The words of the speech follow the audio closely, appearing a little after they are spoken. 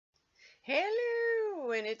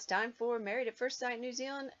Hello, and it's time for Married at First Sight New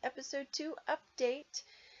Zealand episode 2 update.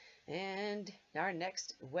 And our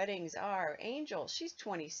next weddings are Angel. She's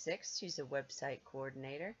 26. She's a website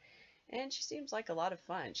coordinator, and she seems like a lot of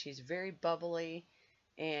fun. She's very bubbly,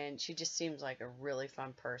 and she just seems like a really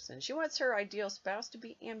fun person. She wants her ideal spouse to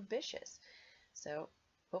be ambitious. So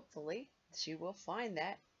hopefully she will find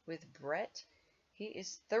that with Brett. He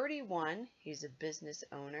is 31. He's a business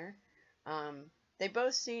owner. They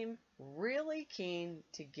both seem really keen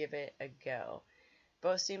to give it a go.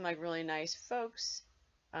 Both seem like really nice folks.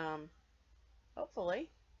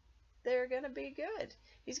 Hopefully they're going to be good.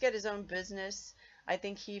 He's got his own business. I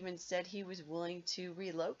think he even said he was willing to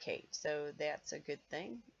relocate, so that's a good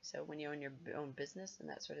thing. So when you own your own business and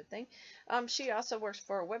that sort of thing. She also works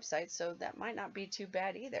for a website, so that might not be too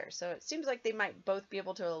bad either. So it seems like they might both be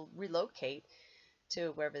able to relocate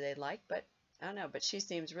to wherever they like, but I don't know. But she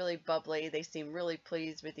seems really bubbly. They seem really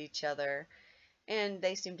pleased with each other, and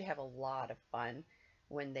they seem to have a lot of fun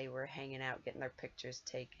when they were hanging out, getting their pictures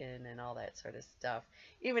taken and all that sort of stuff.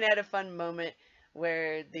 Even had a fun moment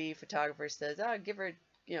where the photographer says, "Oh, give her,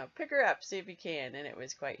 pick her up, see if you can," and it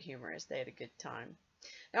was quite humorous. They had a good time.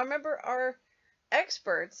 Now remember our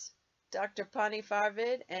experts, Dr. Pani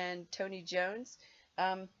Farvid and Tony Jones.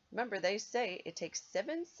 Remember, they say it takes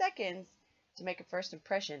 7 seconds to make a first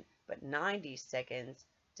impression, but 90 seconds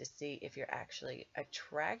to see if you're actually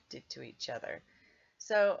attracted to each other.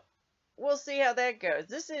 So we'll see how that goes.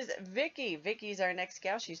 This is Vicky. Vicky's our next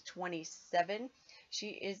gal. She's 27. She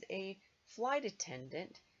is a flight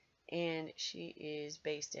attendant, and she is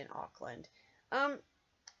based in Auckland.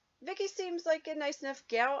 Vicky seems like a nice enough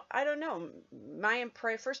gal. I don't know. My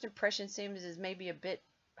first impression seems as maybe a bit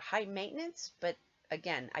high maintenance, but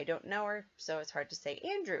again, I don't know her, so it's hard to say.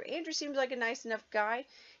 Andrew seems like a nice enough guy.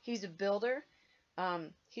 He's a builder.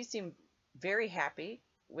 He seemed very happy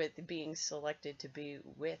with being selected to be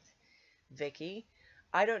with Vicky.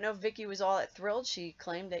 I don't know if Vicky was all that thrilled. She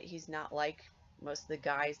claimed that he's not like most of the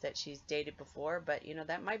guys that she's dated before, but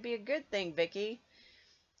that might be a good thing, Vicky.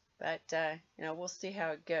 But, we'll see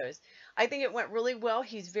how it goes. I think it went really well.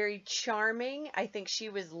 He's very charming. I think she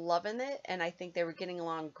was loving it, and I think they were getting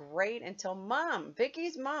along great until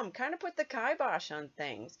Vicky's mom, kind of put the kibosh on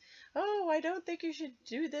things. "Oh, I don't think you should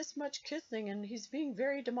do this much kissing, and he's being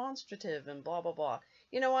very demonstrative," and blah, blah, blah.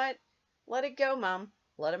 You know what? Let it go, Mom.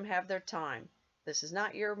 Let them have their time. This is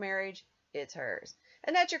not your marriage. It's hers.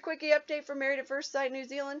 And that's your quickie update for Married at First Sight New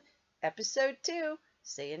Zealand, episode 2.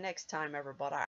 See you next time, everybody.